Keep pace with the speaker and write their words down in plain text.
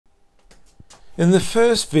In the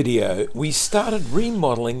first video, we started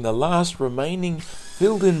remodeling the last remaining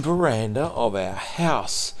filled-in veranda of our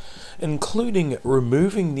house, including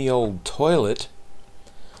removing the old toilet,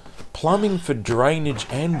 plumbing for drainage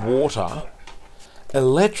and water,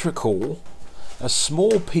 electrical, a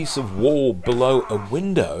small piece of wall below a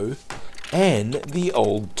window, and the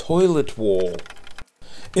old toilet wall.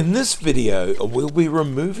 In this video, we'll be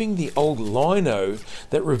removing the old lino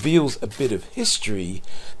that reveals a bit of history,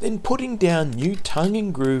 then putting down new tongue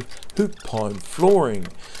and groove hoop pine flooring,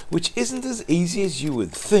 which isn't as easy as you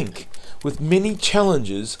would think, with many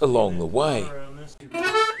challenges along the way. Alright,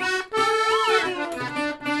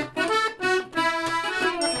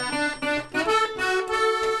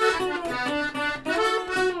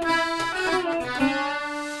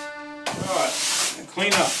 the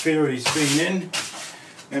clean-up period's been in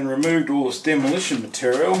and removed all this demolition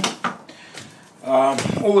material.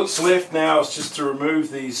 All that's left now is just to remove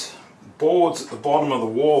these boards at the bottom of the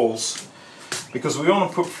walls, because we want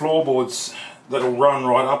to put floorboards that'll run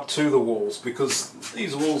right up to the walls, because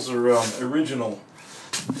these walls are original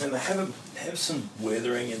and they have some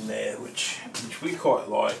weathering in there which we quite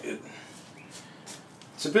like.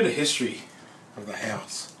 It's a bit of history of the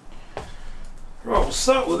house. Right, we'll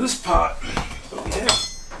start with this part. So we have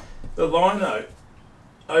the lino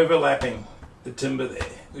overlapping the timber there,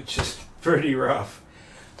 which is pretty rough.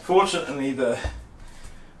 Fortunately, the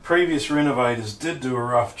previous renovators did do a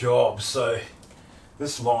rough job, so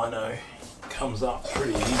this lino comes up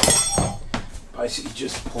pretty easy. Basically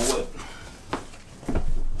just pull it.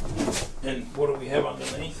 And what do we have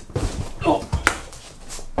underneath? Oh!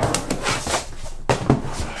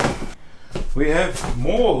 We have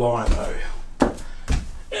more lino.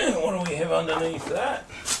 And what do we have underneath that?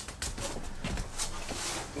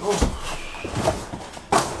 Oh.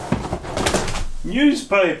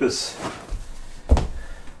 Newspapers.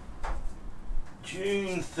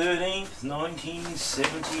 June 13th,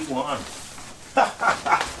 1971.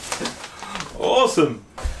 Awesome.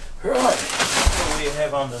 Right, what do we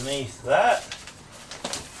have underneath that?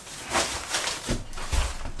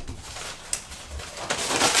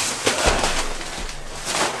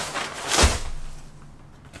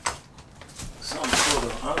 Some sort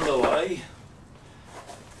of underlay.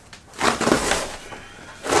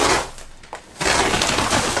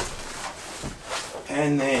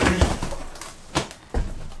 And then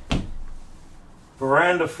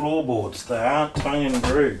veranda floorboards. They aren't tongue and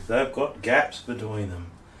groove. They've got gaps between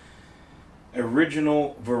them.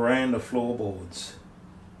 Original veranda floorboards.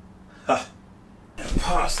 Ha! And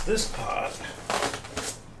past this part,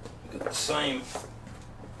 we've got the same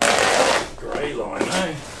grey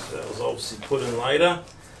lino. So that was obviously put in later.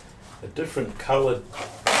 A different coloured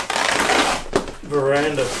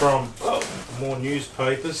veranda from more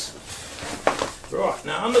newspapers. Right,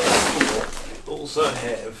 now under the floor we also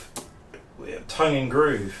have tongue and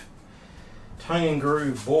groove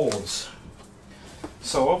boards.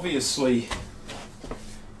 So obviously,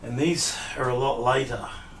 and these are a lot later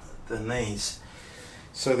than these,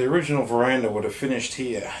 so the original veranda would have finished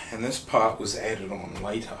here and this part was added on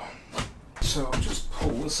later. So I'll just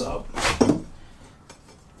pull this up.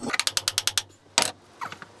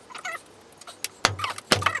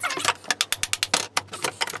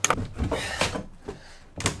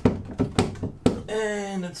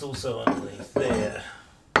 And it's also underneath there.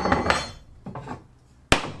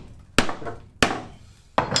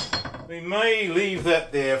 We may leave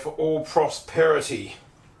that there for all prosperity.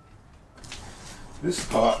 This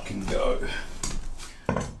part can go.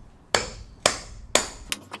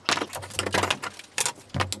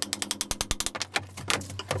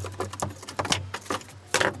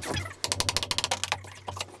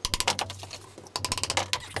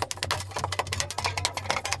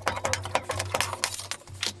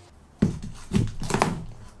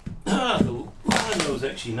 The line was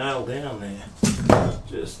actually nailed down there.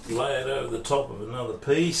 Just lay it over the top of another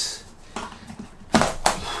piece.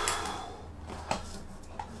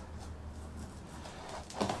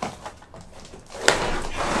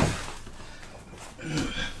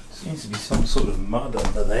 Seems to be some sort of mud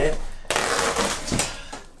under there.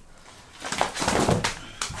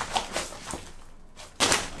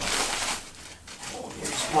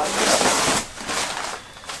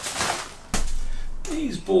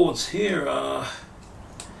 These boards here are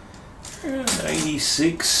around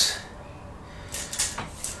 86,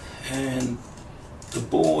 and the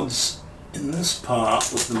boards in this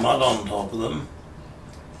part with the mud on top of them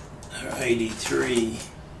are 83.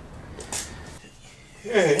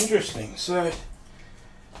 Yeah, interesting. So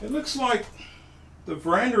it looks like the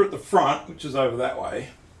veranda at the front, which is over that way,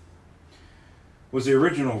 was the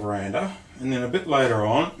original veranda, and then a bit later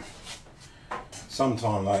on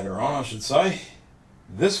sometime later on I should say,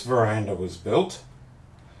 this veranda was built,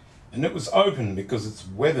 and it was open because it's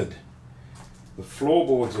weathered. The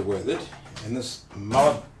floorboards are weathered, and this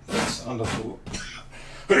mud that's under the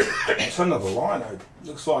it's under the lino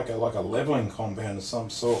looks like a leveling compound of some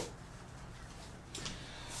sort.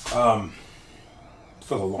 For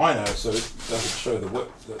the lino, so it doesn't show the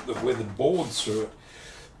weathered boards through it.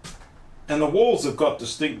 And the walls have got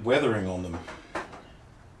distinct weathering on them.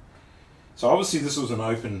 So obviously this was an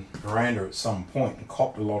open veranda at some point and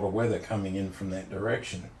copped a lot of weather coming in from that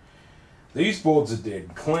direction. These boards are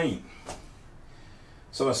dead clean.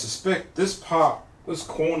 So I suspect this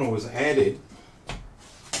corner was added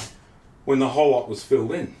when the whole lot was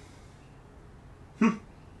filled in.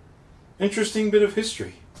 Interesting bit of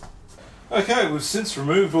history. Okay, we've since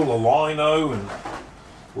removed all the lino and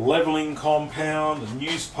levelling compound and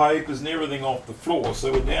newspapers and everything off the floor,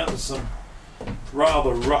 so we're down to some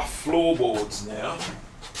rather rough floorboards now.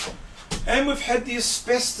 And we've had the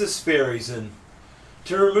asbestos fairies in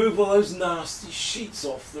to remove all those nasty sheets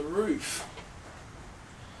off the roof.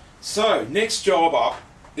 So, next job up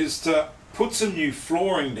is to put some new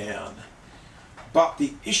flooring down. But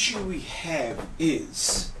the issue we have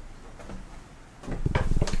is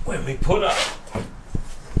when we put up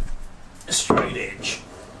a straight edge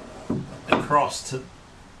across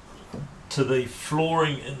to the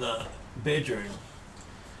flooring in the bedroom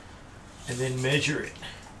and then measure it,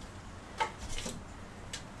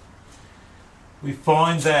 we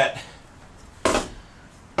find that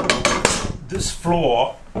this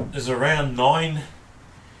floor is around 9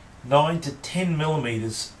 to 10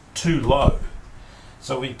 millimeters too low.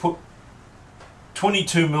 So we put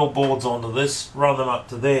 22 mil boards onto this, run them up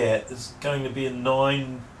to there. It's going to be a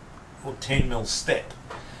 9 or 10 mil step.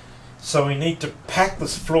 So we need to pack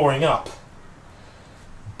this flooring up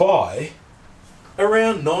by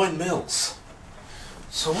around 9 mils.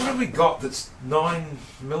 So what have we got that's 9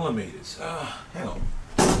 millimeters? Hang on.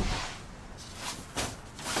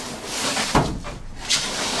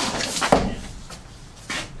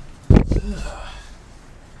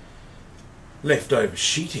 Leftover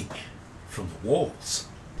sheeting from the walls.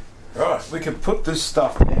 Right, we can put this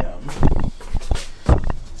stuff down.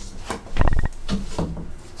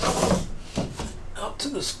 Up to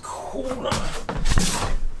this corner.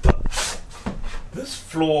 This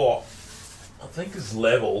floor, I think, is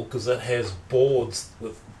level because it has boards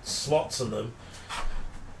with slots in them.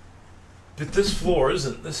 But this floor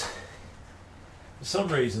isn't. This, for some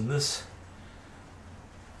reason, this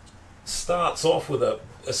starts off with a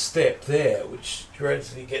step there, which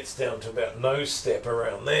gradually gets down to about no step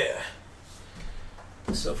around there.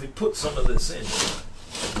 So if we put some of this in,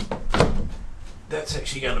 that's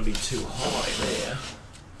actually going to be too high there.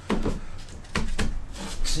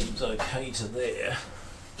 Seems okay to there.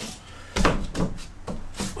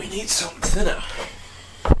 We need something thinner.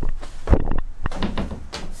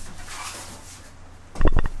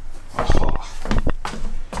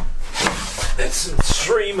 That's some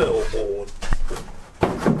 3 mil board.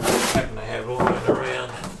 Happen to have lying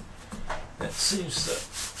around. That seems to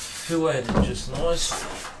fill that in just nicely.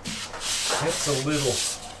 That's a little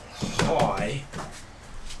high.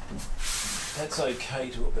 That's okay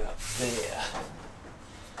to about there.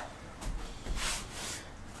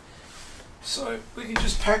 So we can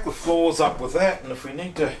just pack the floors up with that, and if we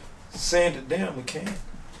need to sand it down, we can.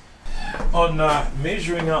 On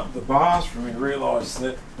measuring up the bathroom, we realised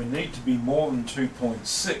that we need to be more than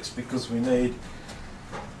 2.6 because we need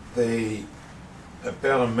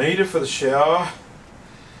about 1 metre for the shower,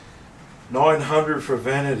 900 for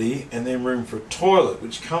vanity, and then room for a toilet,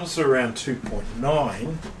 which comes to around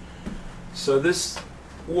 2.9. So this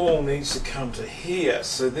wall needs to come to here.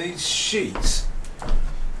 So these sheets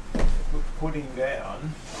we're putting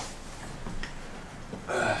down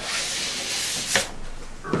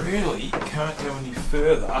really can't go any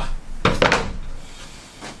further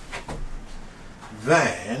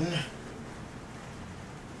than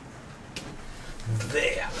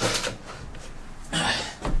there.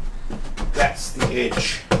 That's the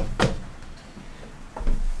edge.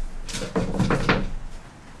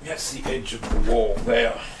 That's the edge of the wall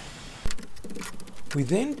there. We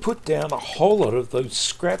then put down a whole lot of those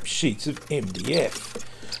scrap sheets of MDF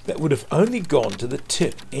that would have only gone to the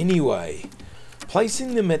tip anyway,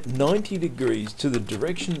 placing them at 90 degrees to the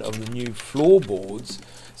direction of the new floorboards,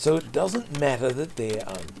 so it doesn't matter that there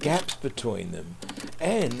are gaps between them,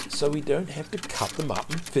 and so we don't have to cut them up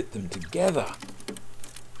and fit them together.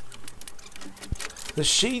 The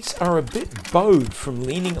sheets are a bit bowed from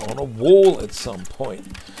leaning on a wall at some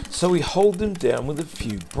point, so we hold them down with a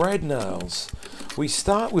few brad nails. We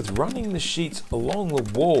start with running the sheets along the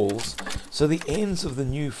walls so the ends of the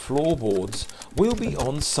new floorboards will be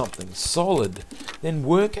on something solid. Then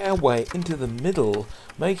work our way into the middle,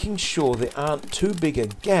 making sure there aren't too big a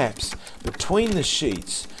gaps between the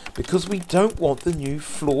sheets, because we don't want the new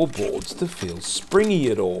floorboards to feel springy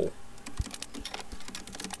at all.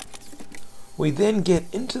 We then get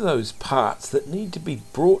into those parts that need to be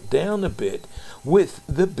brought down a bit with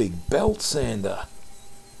the big belt sander.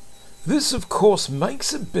 This of course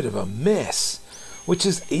makes a bit of a mess, which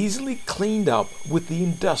is easily cleaned up with the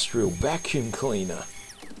industrial vacuum cleaner,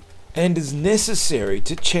 and is necessary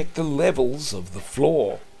to check the levels of the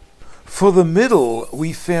floor. For the middle,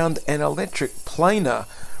 we found an electric planer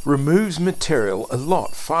removes material a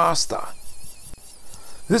lot faster.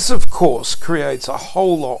 This of course creates a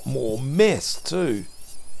whole lot more mess too.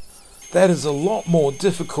 That is a lot more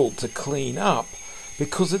difficult to clean up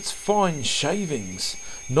because it's fine shavings,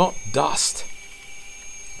 not dust.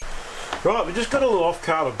 Right, we just got a little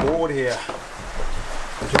off-carded board here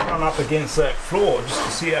to run up against that floor just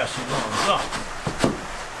to see how she lines up.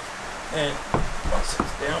 And once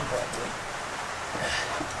it's down properly,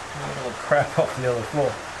 a little crap off the other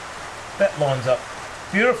floor. That lines up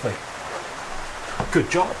beautifully.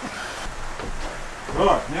 Good job.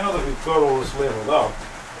 Right, now that we've got all this leveled up,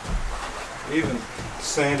 even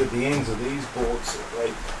sanded the ends of these boards so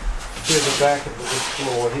they feather back into this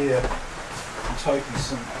floor here. I'm taking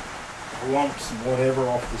some lumps and whatever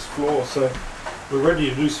off this floor, so we're ready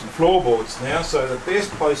to do some floorboards now. So the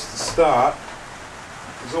best place to start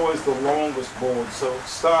is always the longest board, so we'll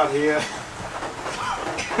start here.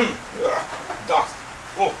 Dust.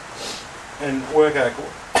 Oh. And work our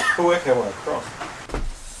way across.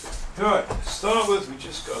 Alright, to start with, we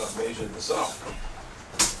just got to measure this up.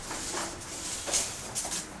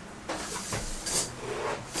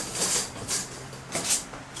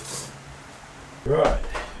 Right,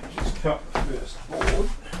 just cut the first board.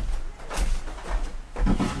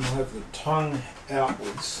 We'll have the tongue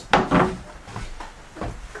outwards.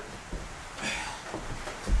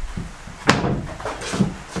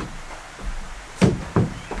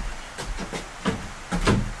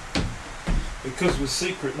 Because we're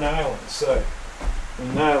secret nailing, so we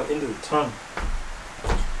nail into the tongue.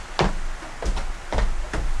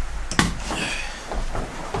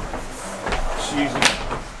 Just using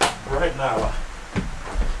a brad nailer.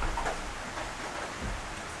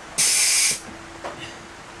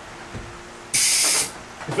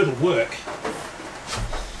 If it'll work.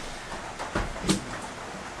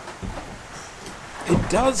 It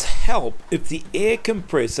does help if the air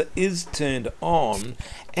compressor is turned on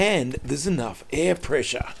and there's enough air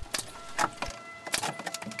pressure.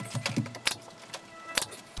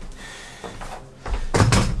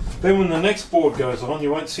 Then when the next board goes on,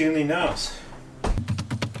 you won't see any nails.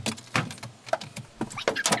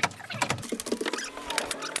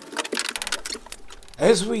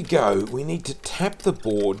 As we go, we need to tap the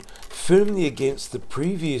board firmly against the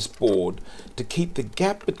previous board to keep the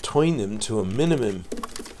gap between them to a minimum.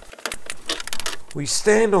 We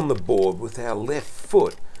stand on the board with our left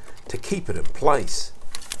foot to keep it in place.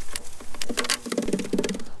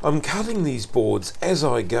 I'm cutting these boards as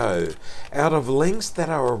I go out of lengths that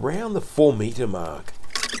are around the 4 metre mark.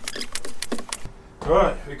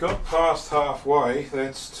 Right, we got past halfway.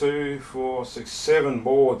 That's 2, 4, 6, 7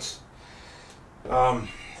 boards. And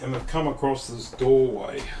we've come across this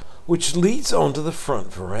doorway, which leads onto the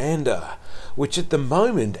front veranda, which at the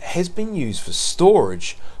moment has been used for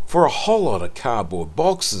storage for a whole lot of cardboard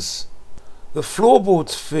boxes. The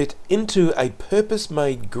floorboards fit into a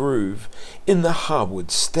purpose-made groove in the hardwood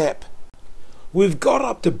step. We've got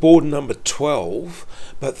up to board number 12,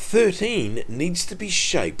 but 13 needs to be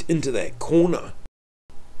shaped into that corner,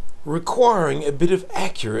 requiring a bit of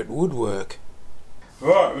accurate woodwork.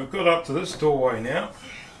 Right, we've got up to this doorway now,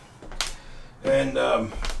 and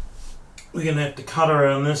we're going to have to cut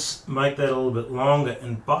around this, make that a little bit longer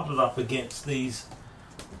and butt it up against these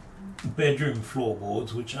bedroom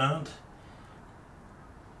floorboards, which aren't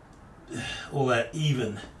all that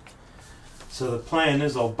even. So the plan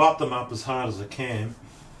is I'll butt them up as hard as I can,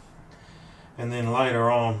 and then later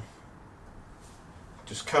on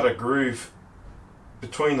just cut a groove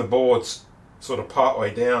between the boards sort of part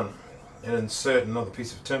way down and insert another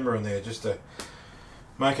piece of timber in there just to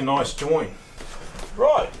make a nice join.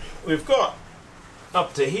 Right, we've got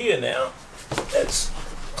up to here now. It's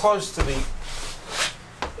close to the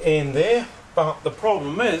end there, but the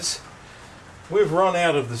problem is we've run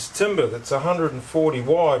out of this timber that's 140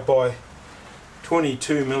 wide by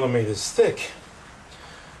 22 millimeters thick.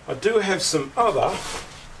 I do have some other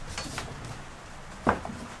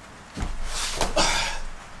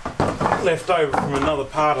left over from another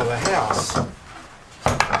part of the house,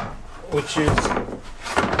 which is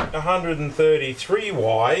 133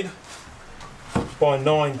 wide by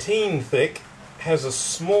 19 thick, has a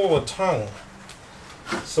smaller tongue.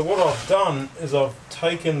 So what I've done is I've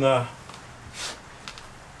taken the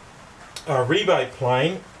rebate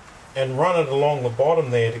plane and run it along the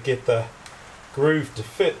bottom there to get the groove to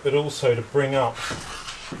fit, but also to bring up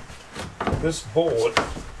this board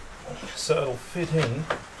so it'll fit in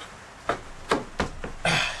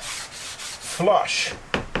flush,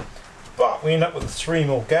 but we end up with a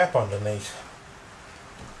 3mm gap underneath.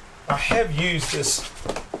 I have used this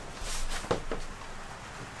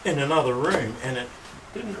in another room and it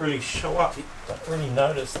didn't really show up. You don't really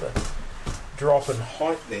notice the drop in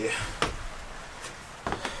height there.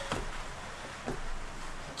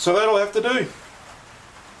 So that'll have to do.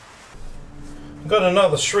 I've got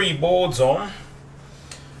another 3 boards on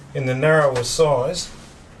in the narrower size,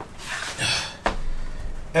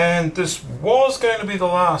 and this was going to be the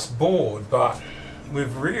last board, but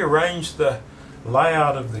we've rearranged the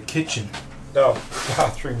layout of the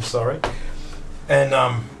bathroom, sorry, and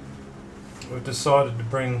we've decided to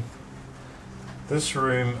bring this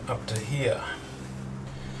room up to here,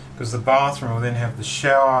 because the bathroom will then have the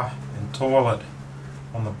shower and toilet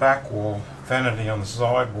on the back wall, vanity on the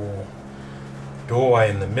side wall, doorway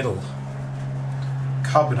in the middle,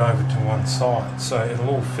 cupboard over to one side, so it'll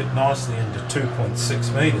all fit nicely into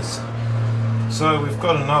 2.6 metres. So we've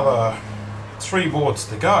got another 3 boards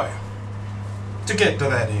to go to get to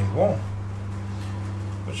that end wall,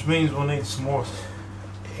 which means we'll need some more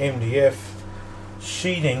MDF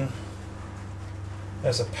sheeting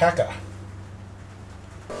as a packer.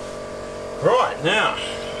 Right, now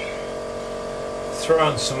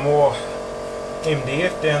throwing some more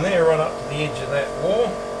MDF down there right up to the edge of that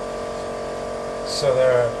wall, so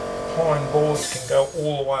their pine boards can go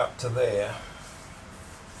all the way up to there.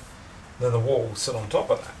 Then the wall will sit on top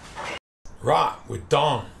of that. Right, we're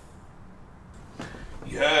done.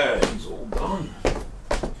 Yeah, it's all done.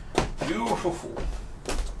 Beautiful.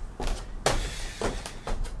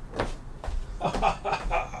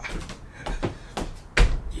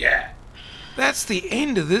 Yeah. That's the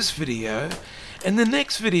end of this video. In the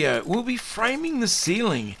next video, we'll be framing the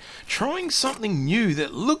ceiling, trying something new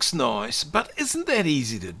that looks nice but isn't that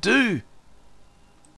easy to do.